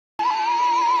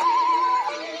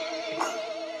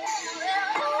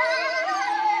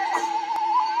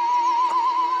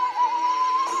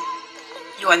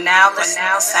are now listening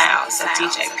to sounds of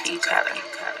DJ P. Cutter.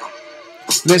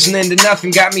 Listening to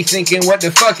nothing got me thinking, what the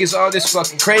fuck is all this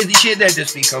fucking crazy shit that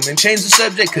just be coming? Change the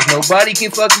subject, cause nobody can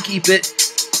fucking keep it.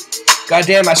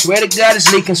 Goddamn, I swear to God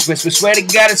it's leaking. Swear to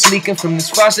God it's leaking from this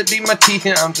faucet, be my teeth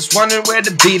in. I'm just wondering where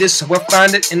the beat is, so I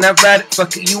find it and I ride it.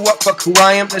 Fuck you up, fuck who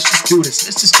I am, let's just do this.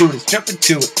 Jump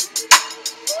into it.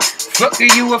 Fuck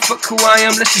you up, fuck who I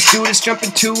am, let's just do this, jump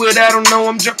into it. I don't know,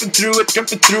 I'm jumping through it.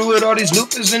 All these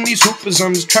loopers and these hoopers,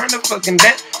 I'm just trying to fucking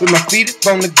dance with my feet up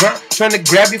on the ground, trying to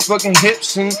grab your fucking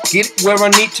hips and get it where I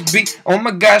need to be. Oh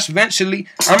my gosh, eventually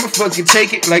I'ma fucking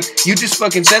take it like you just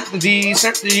fucking sent the G's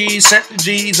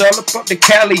all up the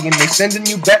Cali, and they sending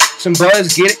you back some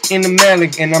buzz, get it in the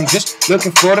mailing, and I'm just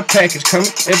looking for the package coming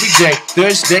every day,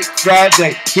 Thursday,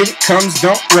 Friday, here it comes,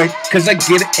 don't wait, cause I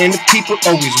get it and the people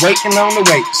always waiting on the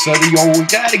wait, so you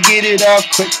gotta get it all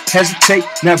quick, hesitate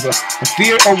never, and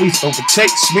fear always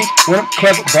overtakes me when I'm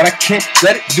clever, but I can't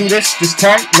let it do this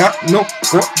time, not no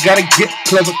more, gotta get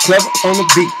clever on the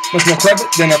beat, much more clever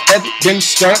than I've ever been,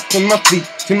 starting from my feet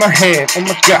to my head, oh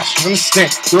my gosh,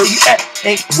 understand, where you at,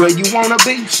 ain't where you wanna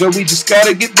be, so we just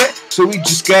gotta get back, so we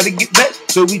just gotta get back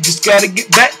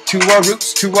to our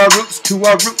roots, who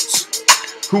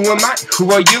am I,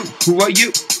 who are you,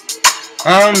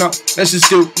 I don't know, let's just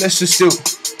do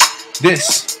this,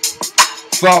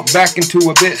 fall back into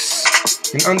abyss,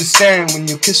 and understand when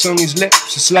you kiss on these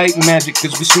lips, it's like magic,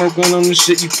 cause we smoking on the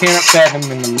shit you cannot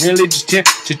fathom, and I'm really just here,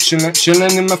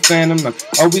 chillin' in my phantom, I've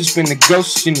always been a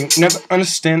ghost, and you never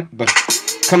understand it, but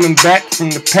coming back from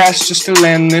the past just to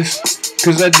land this,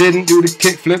 cause I didn't do the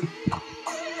kickflip,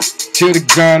 to the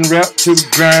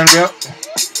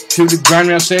grind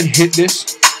rail, said hit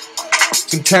this.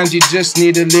 Sometimes you just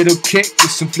need a little kick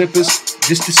with some flippers,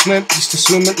 just to swim a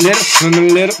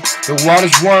little. The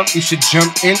water's warm, you should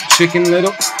jump in, chicken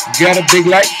little. You got a big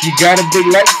life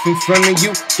in front of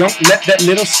you. Don't let that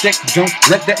little stick,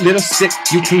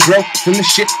 You can grow from the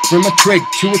shit, from a twig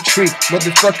to a tree.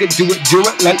 Motherfucker, do it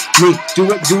like me.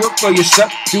 Do it for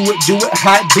yourself. Do it.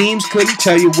 High beams, couldn't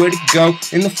tell you where to go.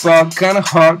 In the fog, kinda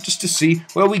hard just to see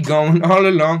where we going all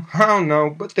along. I don't know,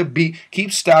 but the beat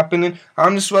keeps stopping and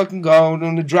I'm just fucking gold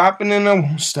on the dropping and I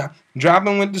won't stop.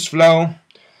 Dropping with this flow.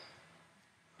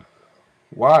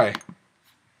 Why?